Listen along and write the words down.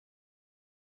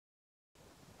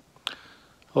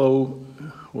Hello,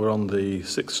 we're on the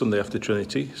 6th Sunday after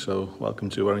Trinity, so welcome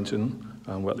to Warrington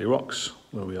and Wetley Rocks,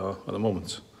 where we are at the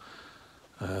moment.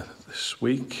 This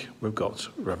week we've got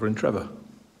Reverend Trevor.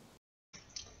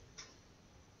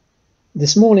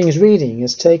 This morning's reading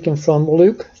is taken from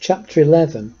Luke chapter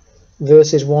 11,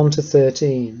 verses 1 to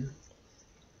 13.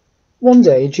 One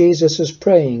day Jesus was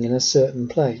praying in a certain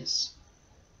place.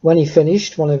 When he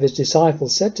finished, one of his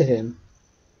disciples said to him,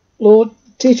 "Lord,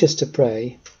 teach us to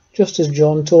pray, just as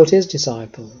John taught his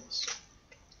disciples."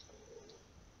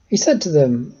 He said to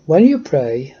them, "When you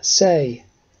pray, say,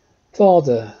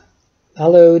 'Father,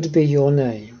 hallowed be your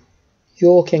name,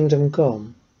 your kingdom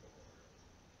come.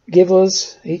 Give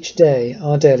us each day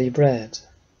our daily bread.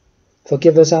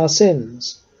 Forgive us our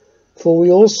sins, for we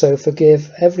also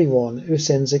forgive everyone who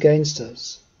sins against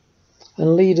us.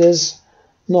 And lead us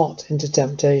not into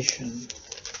temptation.'"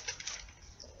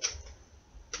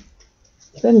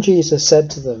 Then Jesus said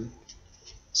to them,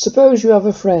 "Suppose you have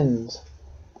a friend,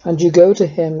 and you go to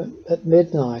him at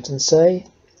midnight and say,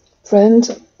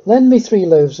 'Friend, lend me 3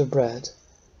 loaves of bread.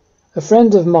 A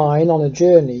friend of mine on a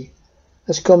journey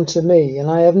has come to me,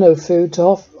 and I have no food to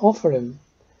offer him.'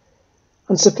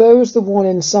 And suppose the one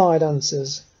inside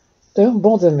answers, 'Don't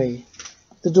bother me.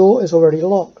 The door is already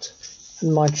locked,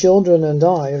 and my children and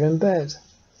I are in bed.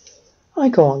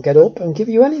 I can't get up and give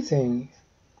you anything.'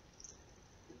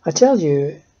 I tell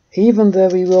you, even though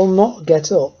he will not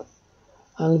get up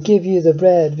and give you the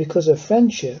bread because of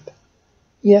friendship,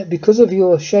 yet because of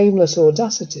your shameless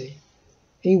audacity,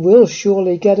 he will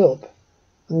surely get up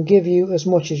and give you as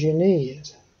much as you need.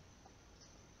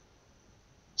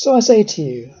 So I say to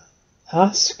you,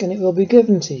 ask and it will be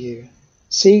given to you.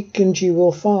 Seek and you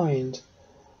will find.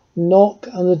 Knock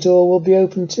and the door will be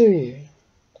opened to you.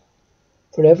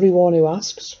 For everyone who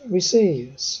asks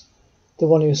receives. The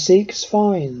one who seeks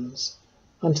finds,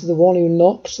 and to the one who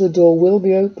knocks the door will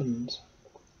be opened.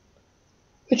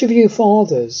 Which of you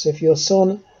fathers, if your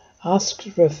son asks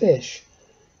for a fish,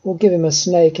 will give him a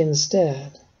snake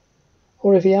instead?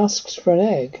 Or if he asks for an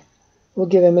egg, will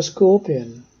give him a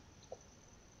scorpion?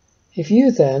 If you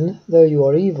then, though you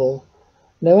are evil,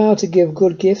 know how to give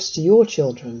good gifts to your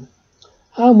children,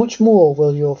 how much more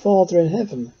will your Father in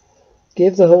heaven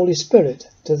give the Holy Spirit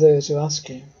to those who ask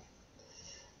him?"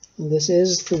 And this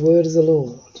is the word of the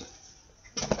Lord.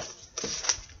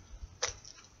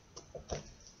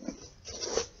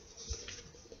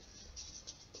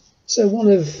 So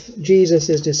one of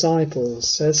Jesus' disciples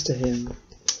says to him,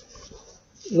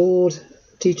 "Lord,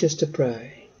 teach us to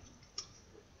pray."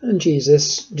 And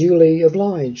Jesus duly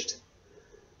obliged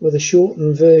with a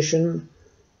shortened version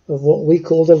of what we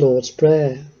call the Lord's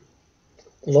Prayer.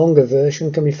 The longer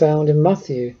version can be found in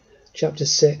Matthew chapter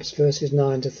 6, verses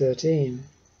 9 to 13.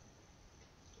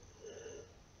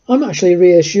 I'm actually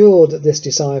reassured that this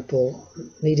disciple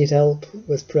needed help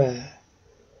with prayer,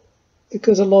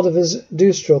 because a lot of us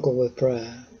do struggle with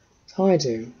prayer. I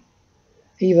do,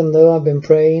 even though I've been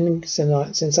praying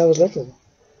since I was little,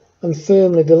 and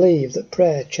firmly believe that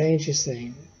prayer changes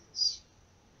things.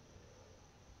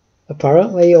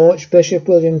 Apparently, Archbishop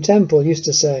William Temple used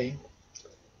to say,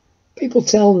 "People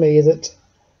tell me that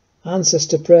answers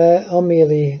to prayer are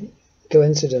merely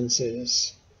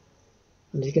coincidences."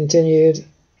 And he continued,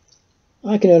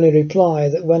 "I can only reply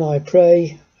that when I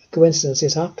pray,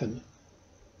 coincidences happen,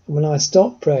 and when I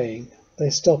stop praying, they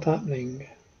stop happening."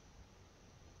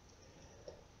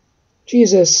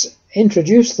 Jesus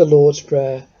introduced the Lord's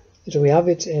Prayer, as we have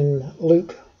it in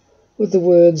Luke, with the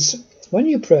words, "When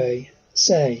you pray,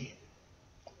 say."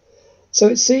 So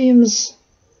it seems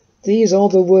these are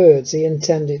the words he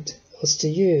intended us to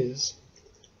use,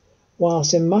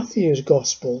 whilst in Matthew's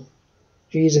Gospel,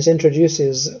 Jesus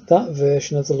introduces that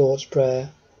version of the Lord's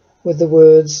Prayer with the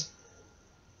words,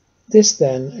 "This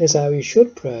then is how you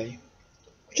should pray,"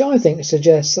 which I think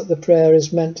suggests that the prayer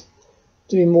is meant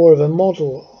to be more of a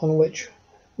model on which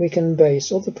we can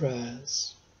base other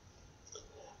prayers.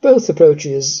 Both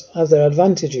approaches have their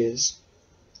advantages.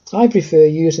 I prefer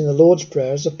using the Lord's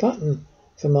Prayer as a pattern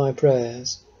for my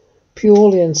prayers,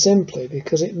 purely and simply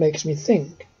because it makes me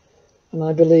think, and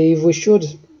I believe we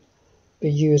should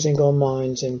be using our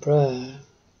minds in prayer.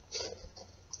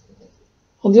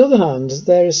 On the other hand,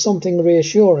 there is something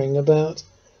reassuring about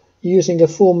using a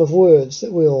form of words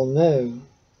that we all know.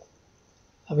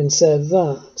 Having said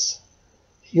that,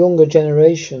 younger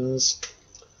generations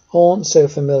aren't so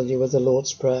familiar with the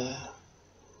Lord's Prayer,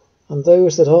 and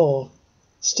those that are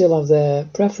still have their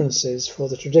preferences for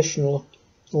the traditional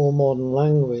or modern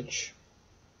language.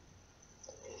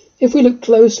 If we look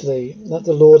closely at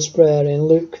the Lord's Prayer in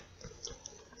Luke,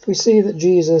 we see that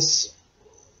Jesus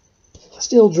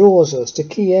still draws us to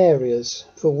key areas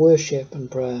for worship and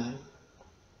prayer,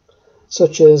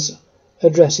 such as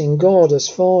addressing God as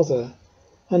Father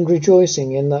and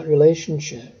rejoicing in that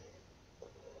relationship,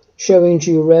 showing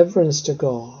due reverence to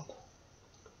God,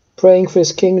 praying for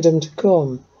his kingdom to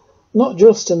come, not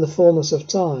just in the fullness of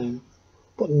time,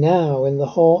 but now in the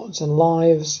hearts and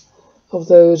lives of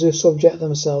those who subject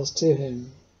themselves to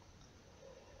him.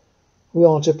 We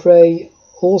are to pray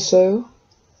also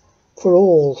for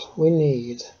all we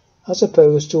need, as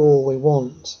opposed to all we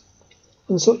want,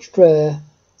 and such prayer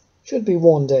should be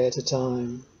one day at a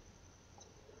time.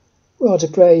 We are to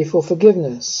pray for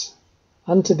forgiveness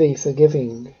and to be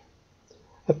forgiving,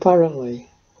 apparently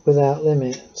without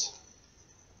limit.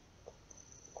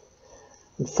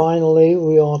 And finally,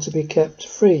 we are to be kept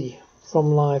free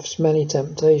from life's many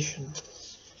temptations.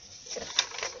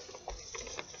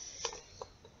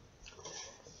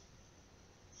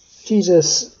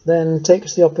 Jesus then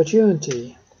takes the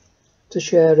opportunity to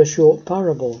share a short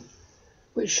parable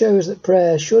which shows that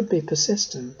prayer should be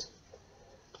persistent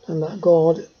and that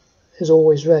God is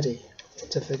always ready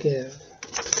to forgive.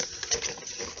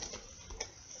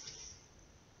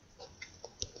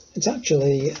 It's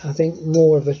actually, I think,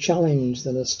 more of a challenge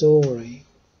than a story.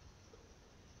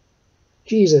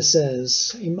 Jesus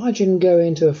says, imagine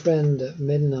going to a friend at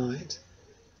midnight,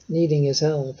 needing his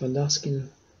help and asking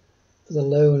for the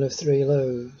loan of 3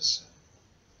 loaves.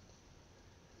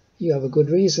 You have a good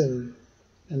reason.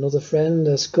 Another friend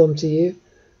has come to you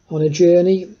on a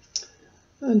journey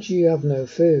and you have no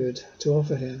food to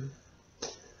offer him.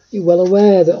 You're well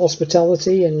aware that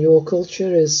hospitality in your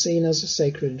culture is seen as a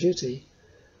sacred duty,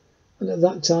 and at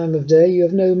that time of day you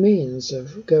have no means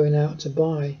of going out to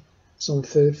buy some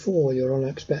food for your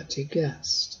unexpected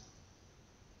guest.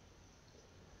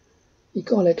 You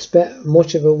can't expect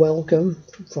much of a welcome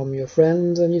from your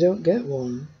friend and you don't get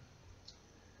one.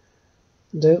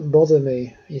 Don't bother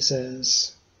me, he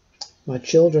says. My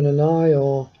children and I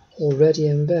are already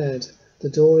in bed. The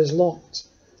door is locked.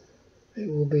 It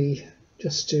will be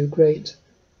just too great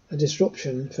a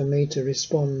disruption for me to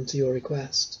respond to your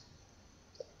request.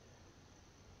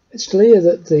 It's clear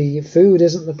that the food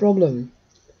isn't the problem,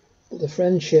 but the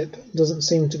friendship doesn't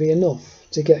seem to be enough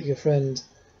to get your friend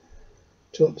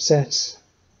to upset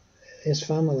his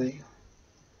family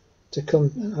to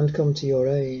come to your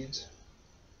aid.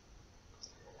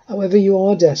 However, you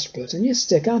are desperate and you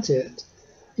stick at it.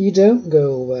 You don't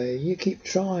go away, you keep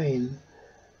trying,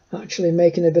 actually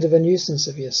making a bit of a nuisance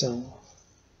of yourself,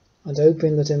 and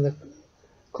hoping that in the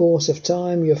course of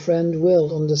time your friend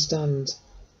will understand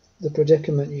the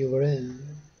predicament you were in.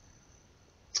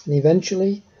 And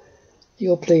eventually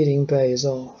your pleading pays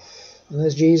off, and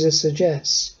as Jesus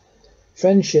suggests,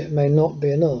 friendship may not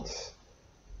be enough,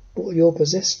 but your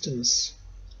persistence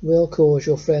will cause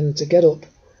your friend to get up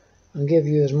and give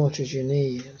you as much as you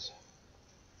need.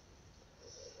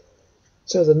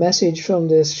 So the message from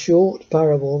this short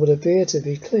parable would appear to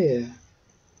be clear.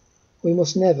 We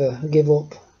must never give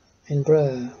up in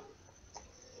prayer.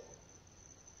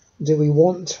 Do we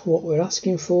want what we're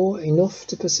asking for enough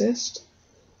to persist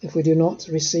if we do not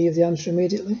receive the answer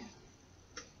immediately?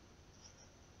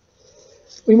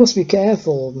 We must be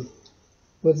careful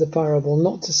with the parable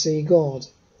not to see God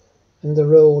in the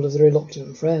role of the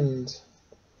reluctant friend.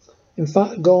 In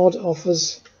fact, God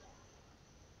offers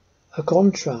a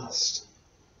contrast,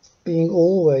 being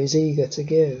always eager to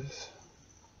give.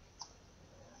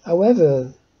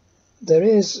 However, there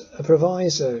is a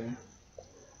proviso.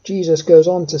 Jesus goes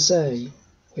on to say,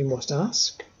 we must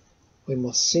ask, we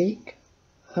must seek,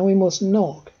 and we must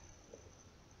knock.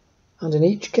 And in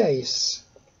each case,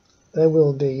 there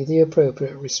will be the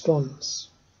appropriate response.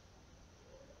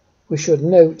 We should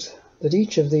note that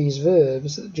each of these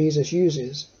verbs that Jesus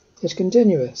uses is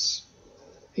continuous.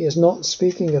 He is not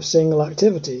speaking of single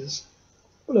activities,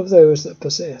 but of those that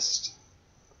persist.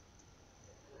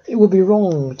 It would be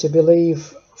wrong to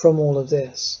believe from all of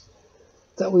this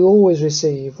that we always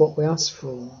receive what we ask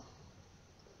for.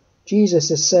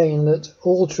 Jesus is saying that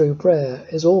all true prayer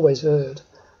is always heard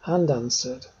and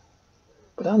answered,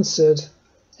 but answered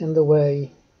in the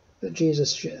way that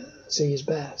Jesus sees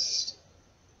best.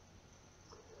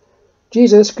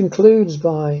 Jesus concludes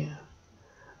by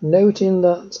noting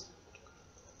that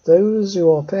those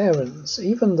who are parents,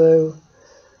 even though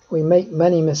we make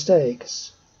many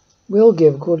mistakes, will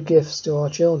give good gifts to our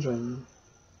children.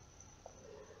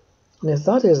 And if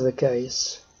that is the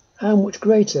case, how much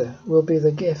greater will be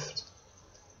the gift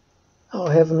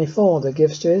our Heavenly Father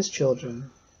gives to his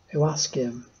children who ask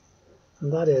him,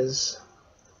 and that is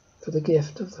for the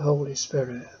gift of the Holy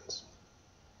Spirit.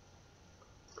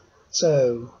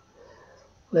 So,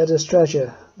 let us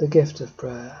treasure the gift of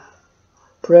prayer.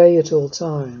 Pray at all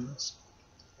times.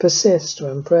 Persist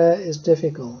when prayer is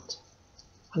difficult,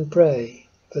 and pray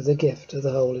for the gift of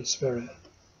the Holy Spirit.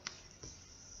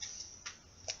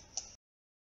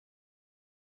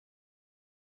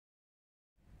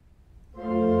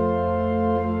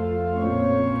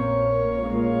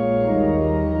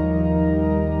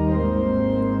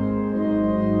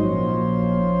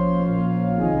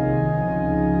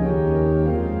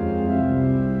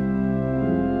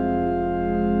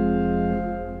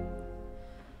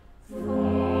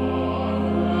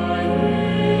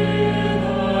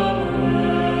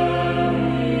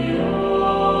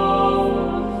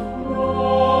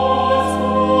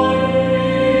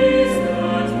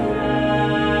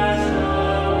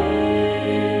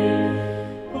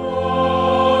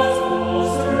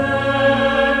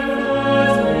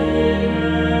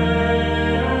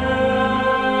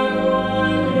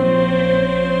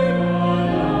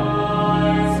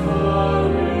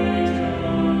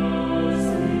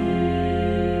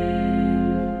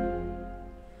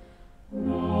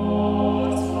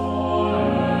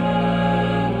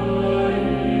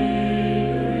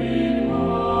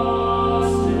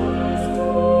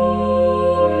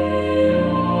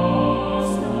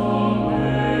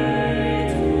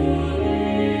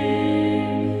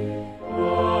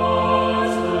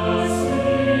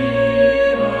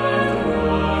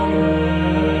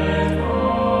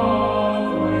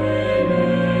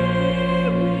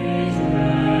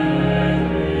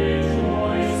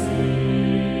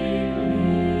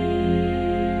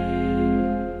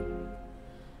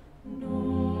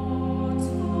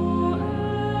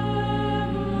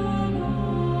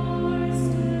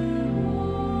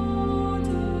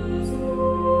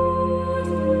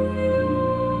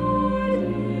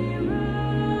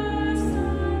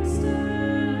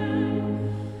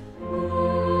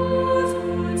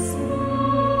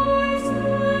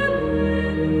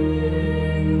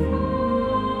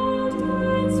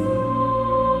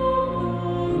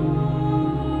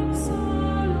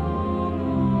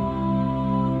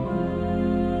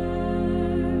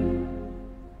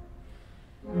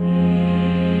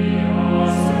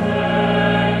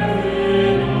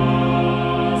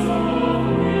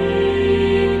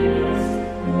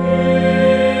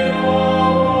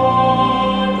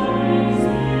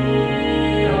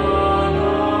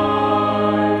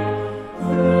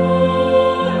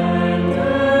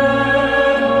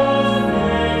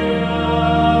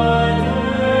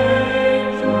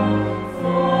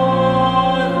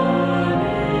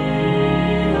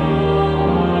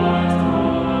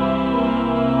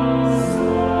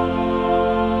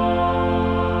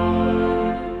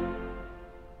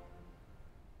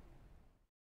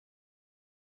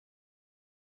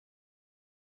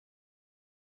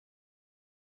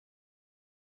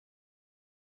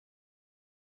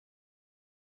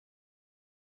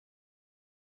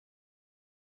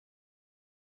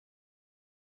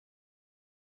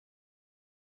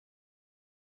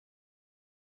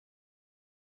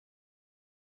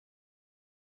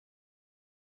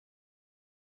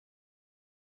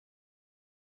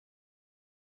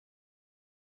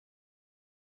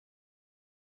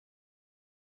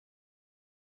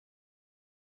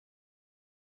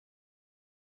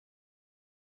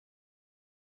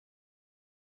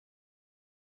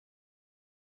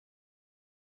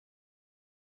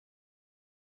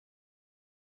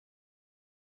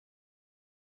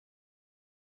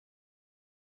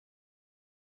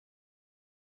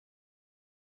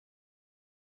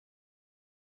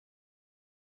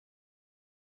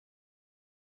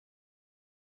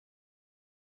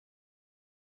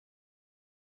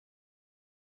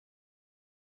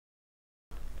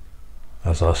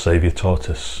 As our Saviour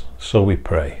taught us, so we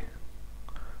pray.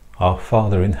 Our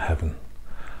Father in heaven,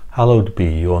 hallowed be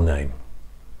your name.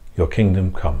 Your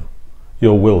kingdom come,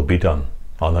 your will be done,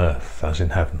 on earth as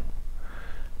in heaven.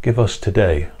 Give us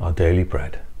today our daily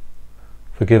bread.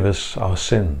 Forgive us our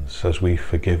sins as we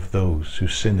forgive those who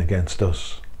sin against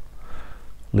us.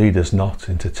 Lead us not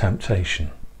into temptation,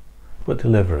 but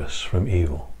deliver us from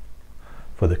evil.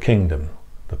 For the kingdom,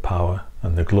 the power,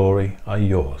 and the glory are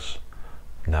yours,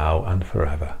 now and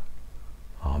forever.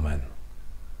 Amen.